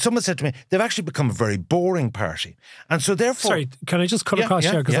 And someone said to me, they've actually become a very boring party. And so therefore... Sorry, can I just cut across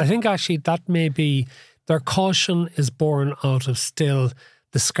here? Because I think actually that may be... Their caution is born out of still...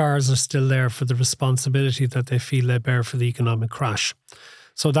 The scars are still there for the responsibility that they feel they bear for the economic crash.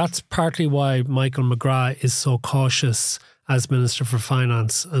 So that's partly why Michael McGrath is so cautious as Minister for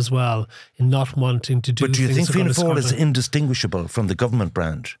Finance as well, in not wanting to do things... But do you think Fianna Fáil is indistinguishable from the government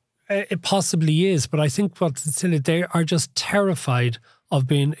brand? It possibly is, but I think they are just terrified of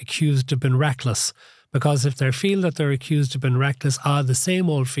being accused of being reckless. Because if they feel that they're accused of being reckless, the same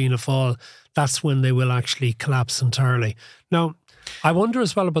old Fianna Fáil, that's when they will actually collapse entirely. Now, I wonder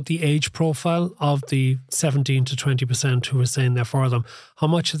as well about the age profile of the 17 to 20% who are saying they're for them. How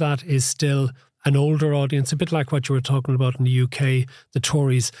much of that is still an older audience, a bit like what you were talking about in the UK, the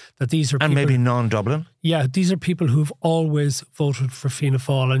Tories, that these are people... And maybe non-Dublin? Yeah, these are people who've always voted for Fianna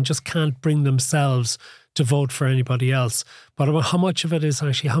Fáil and just can't bring themselves to vote for anybody else. But about how much of it is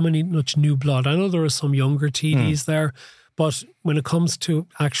actually, much new blood? I know there are some younger TDs there, but when it comes to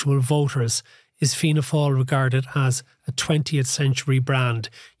actual voters, is Fianna Fáil regarded as a 20th century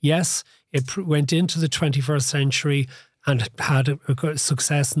brand? Yes, it went into the 21st century and had a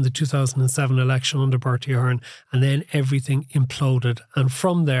success in the 2007 election under Bertie Ahern, and then everything imploded. And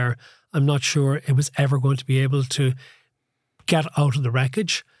from there, I'm not sure it was ever going to be able to get out of the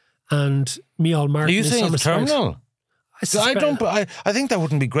wreckage. And Micheál Martin... Are you saying it's terminal? I think that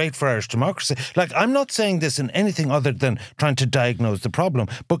wouldn't be great for Irish democracy. Like, I'm not saying this in anything other than trying to diagnose the problem.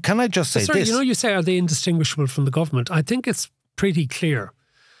 But can I just say this? You say, are they indistinguishable from the government? I think it's pretty clear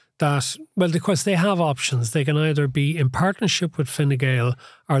that, well, of course, they have options. They can either be in partnership with Fine Gael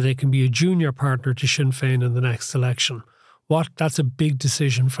or they can be a junior partner to Sinn Féin in the next election. That's a big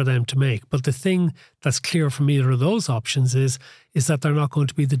decision for them to make. But the thing that's clear from either of those options is that they're not going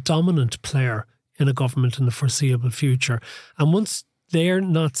to be the dominant player in a government in the foreseeable future. And once they're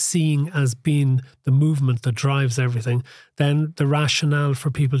not seen as being the movement that drives everything, then the rationale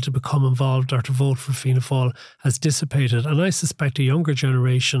for people to become involved or to vote for Fianna Fáil has dissipated. And I suspect a younger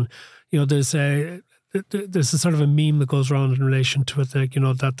generation, there's a sort of a meme that goes around in relation to it,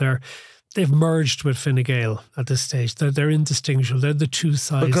 that they've merged with Fine Gael at this stage. They're indistinguishable. They're the two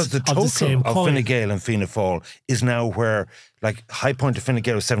sides because the of the same total of Fine Gael and Fianna Fáil is now where, like, high point of Fine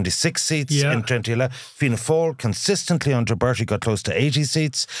Gael was 76 seats in 2011. Fianna Fáil consistently under Bertie got close to 80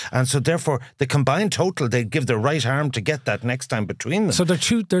 seats. And so therefore the combined total, they give their right arm to get that next time between them. So they're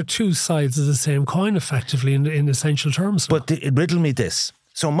two sides of the same coin effectively in essential terms. But riddle me this.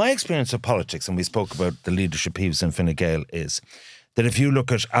 So my experience of politics, and we spoke about the leadership heaves in Fine Gael, is that if you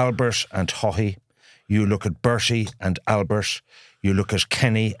look at Albert and Haughey, you look at Bertie and Albert, you look at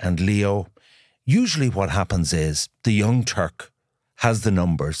Kenny and Leo, usually what happens is the young Turk has the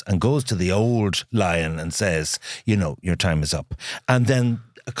numbers and goes to the old lion and says, you know, your time is up. And then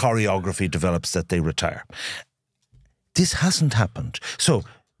a choreography develops that they retire. This hasn't happened. So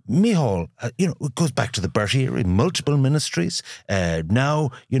Micheál, it goes back to the Bertie era, multiple ministries.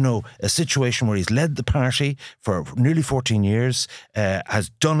 Now, a situation where he's led the party for nearly 14 years, has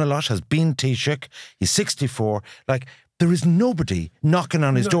done a lot, has been Taoiseach. He's 64. There is nobody knocking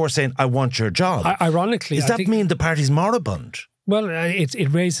on his door saying, I want your job. Ironically, does that mean the party's moribund? Well, it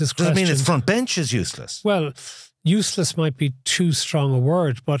raises questions. Does it mean its front bench is useless? Well, useless might be too strong a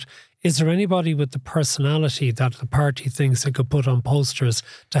word, but is there anybody with the personality that the party thinks they could put on posters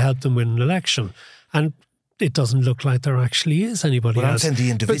to help them win an election? And it doesn't look like there actually is anybody else. But I'm saying the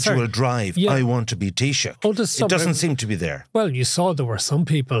individual drive, I want to be Taoiseach. It doesn't seem to be there. Well, you saw there were some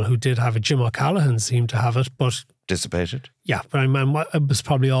people who did have it. Jim O'Callaghan seemed to have it, but dissipated. Yeah, but it was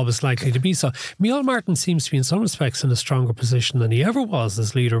probably always likely to be so. Micheál Martin seems to be in some respects in a stronger position than he ever was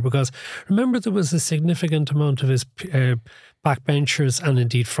as leader, because remember there was a significant amount of his backbenchers and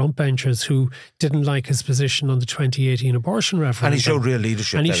indeed frontbenchers who didn't like his position on the 2018 abortion referendum. And he showed real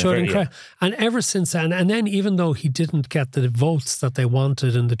leadership. And he showed incredible. And ever since then, and then even though he didn't get the votes that they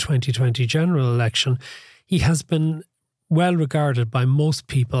wanted in the 2020 general election, he has been well regarded by most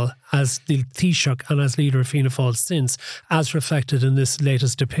people as the Taoiseach and as leader of Fianna Fáil since, as reflected in this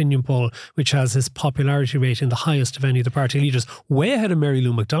latest opinion poll, which has his popularity rating the highest of any of the party leaders, way ahead of Mary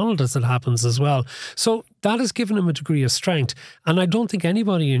Lou McDonald as it happens as well. So that has given him a degree of strength. And I don't think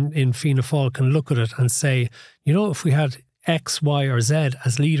anybody in Fianna Fáil can look at it and say, if we had X, Y or Z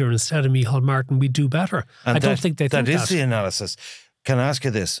as leader instead of Micheál Martin, we'd do better. And I don't think they think that. That is the analysis. Can I ask you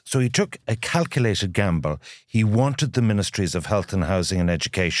this? So he took a calculated gamble. He wanted the ministries of health and housing and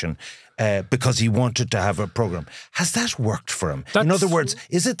education because he wanted to have a programme. Has that worked for him? In other words,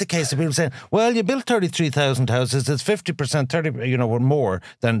 is it the case of people saying, well, you built 33,000 houses, it's 50%, 30, or more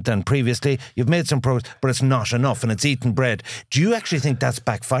than previously. You've made some progress, but it's not enough and it's eaten bread. Do you actually think that's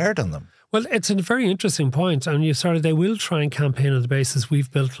backfired on them? Well, it's a very interesting point, and they will try and campaign on the basis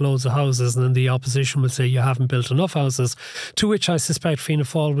we've built loads of houses, and then the opposition will say you haven't built enough houses, to which I suspect Fianna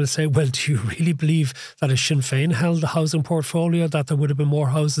Fáil will say, well, do you really believe that if Sinn Féin held the housing portfolio that there would have been more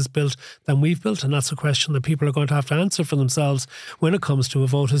houses built than we've built? And that's a question that people are going to have to answer for themselves when it comes to a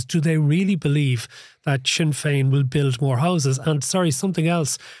vote, is do they really believe that Sinn Féin will build more houses? And something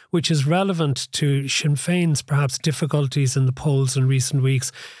else which is relevant to Sinn Féin's perhaps difficulties in the polls in recent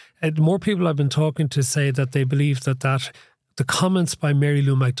weeks. More people I've been talking to say that they believe that the comments by Mary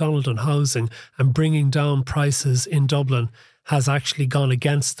Lou McDonald on housing and bringing down prices in Dublin has actually gone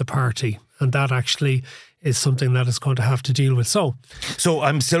against the party, and that actually is something that is going to have to deal with. So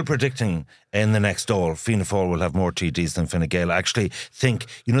I'm still predicting in the next Dáil, Fianna Fáil will have more TDs than Fine Gael. I actually think,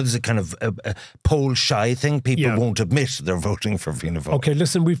 there's a kind of a poll shy thing. People won't admit they're voting for Fianna Fáil. Okay,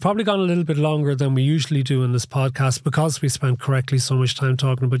 listen, we've probably gone a little bit longer than we usually do in this podcast because we spent correctly so much time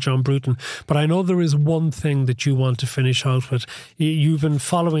talking about John Bruton. But I know there is one thing that you want to finish out with. You've been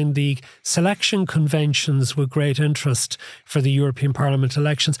following the selection conventions with great interest for the European Parliament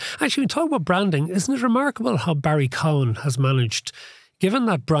elections. Actually, we talk about branding. Isn't it remarkable how Barry Cowan has managed, given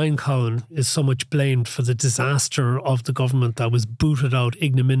that Brian Cowan is so much blamed for the disaster of the government that was booted out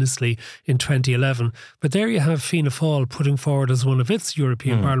ignominiously in 2011. But there you have Fianna Fáil putting forward as one of its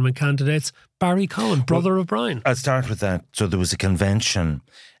European Parliament candidates, Barry Cowan, brother of Brian. I'll start with that. So there was a convention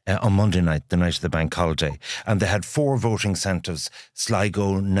on Monday night, the night of the bank holiday, and they had 4 voting centres,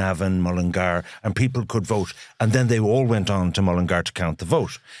 Sligo, Navan, Mullingar, and people could vote. And then they all went on to Mullingar to count the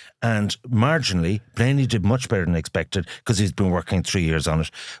vote. And marginally, Blaney did much better than expected because he's been working 3 years on it,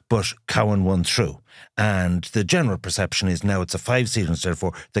 but Cowan won through. And the general perception is now it's a 5-seat instead of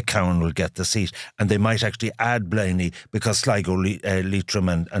 4, that Cowan will get the seat. And they might actually add Blaney because Sligo, Leitrim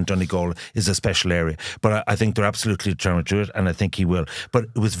and Donegal is a special area. But I think they're absolutely determined to do it, and I think he will. But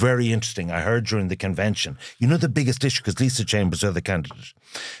it was very interesting. I heard during the convention, the biggest issue, because Lisa Chambers are the candidate,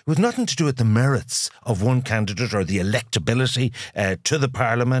 it was nothing to do with the merits of one candidate or the electability to the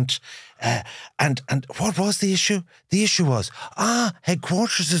Parliament. And what was the issue? The issue was,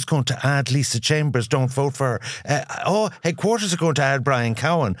 headquarters is going to add Lisa Chambers, don't vote for her. Headquarters are going to add Brian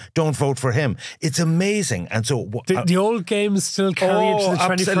Cowan, don't vote for him. It's amazing. And so the old games still carry into the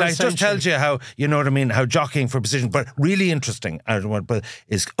 21st century. It just tells you how, how jockeying for position, but really interesting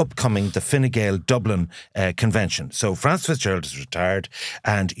is upcoming the Fine Gael Dublin convention. So Francis Fitzgerald is retired,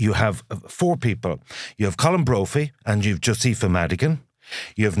 and you have 4 people. You have Colin Brophy and you have Josepha Madigan.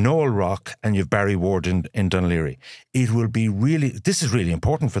 You have Noel Rock and you have Barry Ward in Dunleary. It will be this is really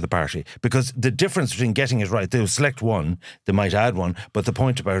important for the party, because the difference between getting it right, they'll select one, they might add one, but the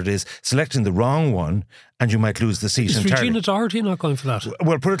point about it is selecting the wrong one and you might lose the seat entirely. Is Regina Doherty not going for that?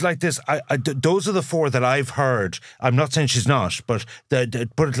 Well, put it like this. Those are the four that I've heard. I'm not saying she's not, but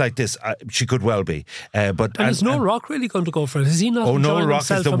put it like this. She could well be. But is Noel Rock really going to go for it? Is he not? Oh, Noel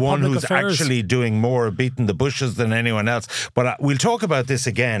Rock is the one who's affairs? Actually doing more beating the bushes than anyone else. But we'll talk about this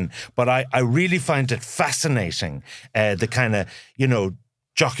again. But I really find it fascinating, the kind of,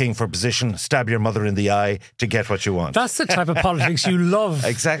 jockeying for position, stab your mother in the eye to get what you want. That's the type of politics you love.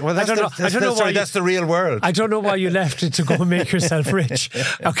 Exactly. Well, that's the real world. I don't know why you left it to go and make yourself rich.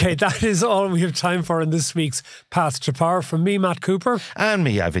 Okay, that is all we have time for in this week's Path to Power. From me, Matt Cooper. And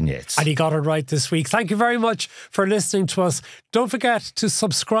me, Ivan Yates. And he got it right this week. Thank you very much for listening to us. Don't forget to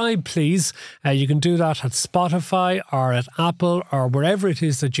subscribe, please. You can do that at Spotify or at Apple or wherever it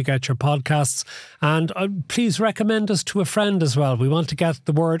is that you get your podcasts. And please recommend us to a friend as well. We want to get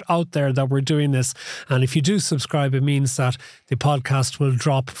the word out there that we're doing this. And if you do subscribe, it means that the podcast will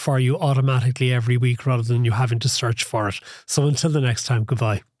drop for you automatically every week rather than you having to search for it. So until the next time,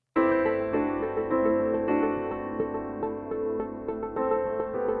 goodbye.